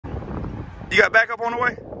You got backup on the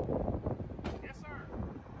way? Yes, sir.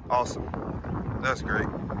 Awesome. That's great.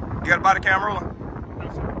 You got a body cam rolling?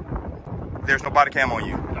 No, sir. There's no body cam on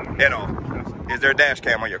you at all. No, sir. Is there a dash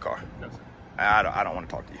cam on your car? No, sir. I don't want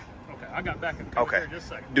to talk to you. Okay, I got back in the car Okay. here just a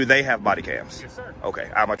second. Do they have body cams? Yes, sir.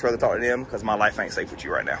 Okay. I'd much rather talk to them because my life ain't safe with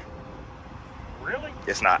you right now. Really?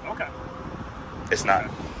 It's not. Okay. It's not.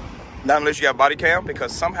 Not unless you got body cam,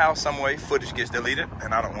 because somehow, some way, footage gets deleted,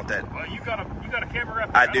 and I don't want that. Well, you got a camera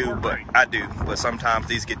up I there. do, but sometimes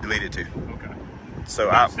these get deleted too. Okay. So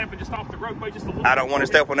I'm stepping just off the roadway just a little bit. I don't want to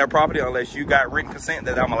step on their property unless you got written consent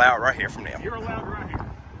that I'm allowed right here from them. You're allowed right here.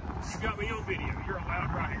 You got me on video. You're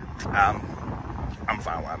allowed right here. I'm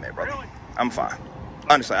fine where I'm at, brother. Really? I'm fine.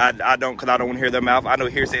 Honestly, I don't, because I don't want to hear their mouth. I know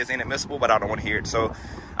hearsay is inadmissible, but I don't want to hear it. So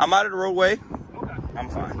I'm out of the roadway. Okay. I'm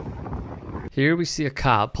fine. Here we see a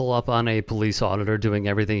cop pull up on a police auditor doing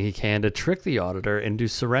everything he can to trick the auditor into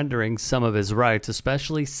surrendering some of his rights,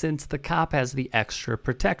 especially since the cop has the extra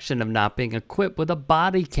protection of not being equipped with a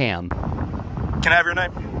body cam. Can I have your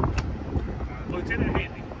name? Lieutenant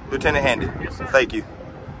Handy. Lieutenant Handy. Yes, sir. Thank you.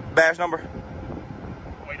 Badge number?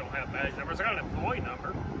 We don't have badge numbers. I got an employee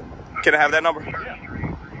number. Can I have that number? Yeah.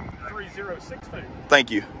 3062.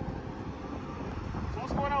 Thank you. So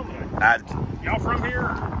what's going on today? Y'all from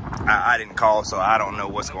here? I didn't call, so I don't know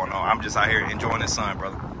what's going on. I'm just out here enjoying the sun,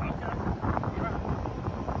 brother. Okay.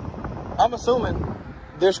 I'm assuming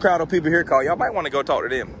this crowd of people here call. Y'all might want to go talk to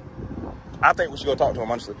them. I think we should go talk to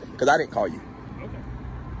them, honestly, because I didn't call you.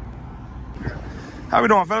 Okay. How we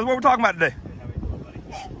doing, fellas? What we talking about today?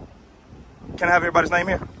 Can I have everybody's name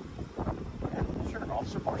here? Sure,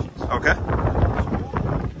 Officer Parsons. Okay.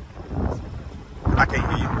 I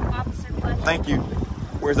can't hear you. Thank you.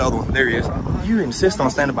 Where's the other one? There he is. You insist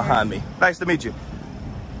on standing behind me. Nice to meet you.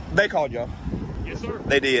 They called y'all. Yes, sir.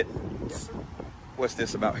 They did. Yes, sir. What's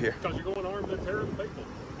this about here? Because you're going armed and terrorizing people.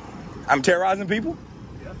 I'm terrorizing people?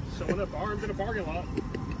 Yeah, showing up armed in a parking lot.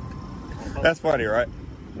 That's funny, right?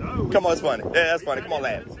 No. Come on, it's funny. Yeah, that's funny. Come on,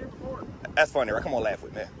 laugh. It's here before. That's funny, right? Come on, laugh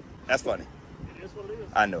with me. That's funny. It is what it is.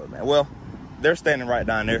 I know it, man. Well, they're standing right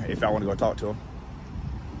down there if y'all want to go talk to them.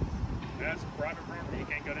 That's private property. You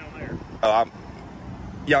can't go down there.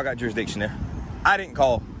 Y'all got jurisdiction there. I didn't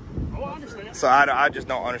call, Oh, I understand. so I just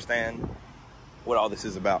don't understand what all this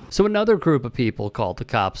is about. So another group of people called the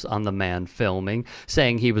cops on the man filming,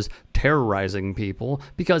 saying he was terrorizing people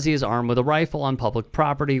because he is armed with a rifle on public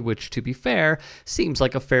property, which, to be fair, seems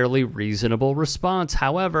like a fairly reasonable response.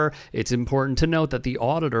 However, it's important to note that the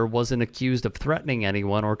auditor wasn't accused of threatening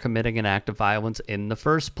anyone or committing an act of violence in the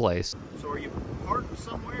first place. So are you parked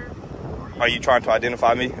somewhere? Are you trying to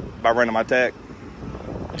identify me by running my tag?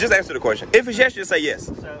 Just answer the question. If it's yes, just say yes.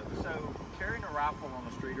 So carrying a rifle on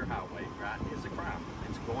the street or highway, right, is a crime.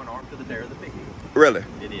 It's going armed to the terror of the people. Really?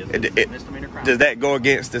 It is. It- It's a misdemeanor crime. Does that go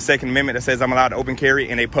against the Second Amendment that says I'm allowed to open carry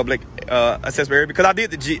in a public accessible area? Because I did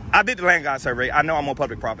the land guard survey. I know I'm on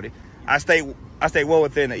public property. I stay well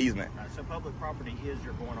within the easement. So public property is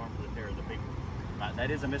you're going armed to the terror of the people. Right, that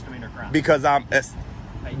is a misdemeanor crime. Because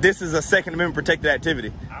this is a Second Amendment protected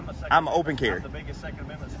activity. I'm an open carry. I'm the biggest Second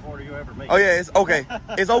Amendment supporter you ever meet. Oh yeah, it's okay.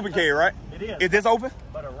 It's open carry, right? It is. Is this open?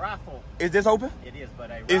 But a rifle. Is this open? It is, but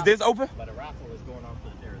a rifle. Is this open? But a rifle is going armed to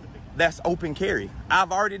the terror of the people. That's open carry.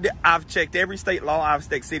 I've checked every state law. I've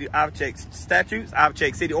checked statutes. I've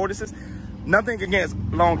checked city ordinances. Nothing against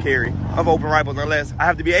long carry of open rifles unless I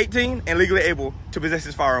have to be 18 and legally able to possess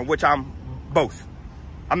this firearm, which I'm both.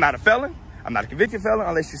 I'm not a felon. I'm not a convicted felon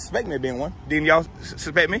unless you suspect me of being one. Didn't y'all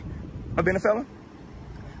suspect me of being a felon?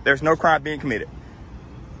 There's no crime being committed.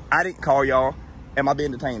 I didn't call y'all. Am I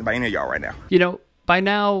being detained by any of y'all right now? You know, by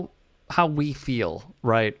now, how we feel,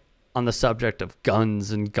 right, on the subject of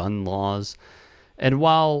guns and gun laws. And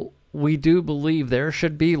while we do believe there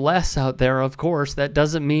should be less out there, of course, that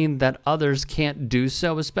doesn't mean that others can't do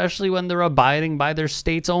so, especially when they're abiding by their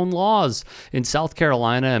state's own laws. In South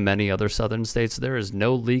Carolina and many other southern states, there is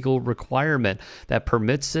no legal requirement that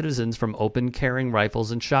permits citizens from open carrying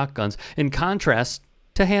rifles and shotguns, in contrast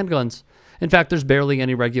to handguns. In fact, there's barely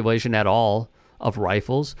any regulation at all of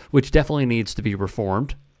rifles, which definitely needs to be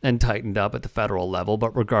reformed and tightened up at the federal level,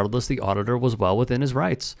 but regardless, the auditor was well within his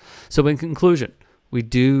rights. So in conclusion, we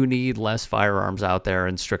do need less firearms out there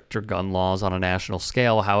and stricter gun laws on a national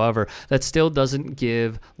scale. However, that still doesn't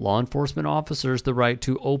give law enforcement officers the right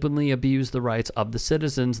to openly abuse the rights of the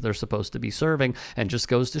citizens they're supposed to be serving, and just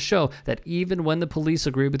goes to show that even when the police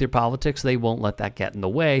agree with your politics, they won't let that get in the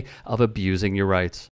way of abusing your rights.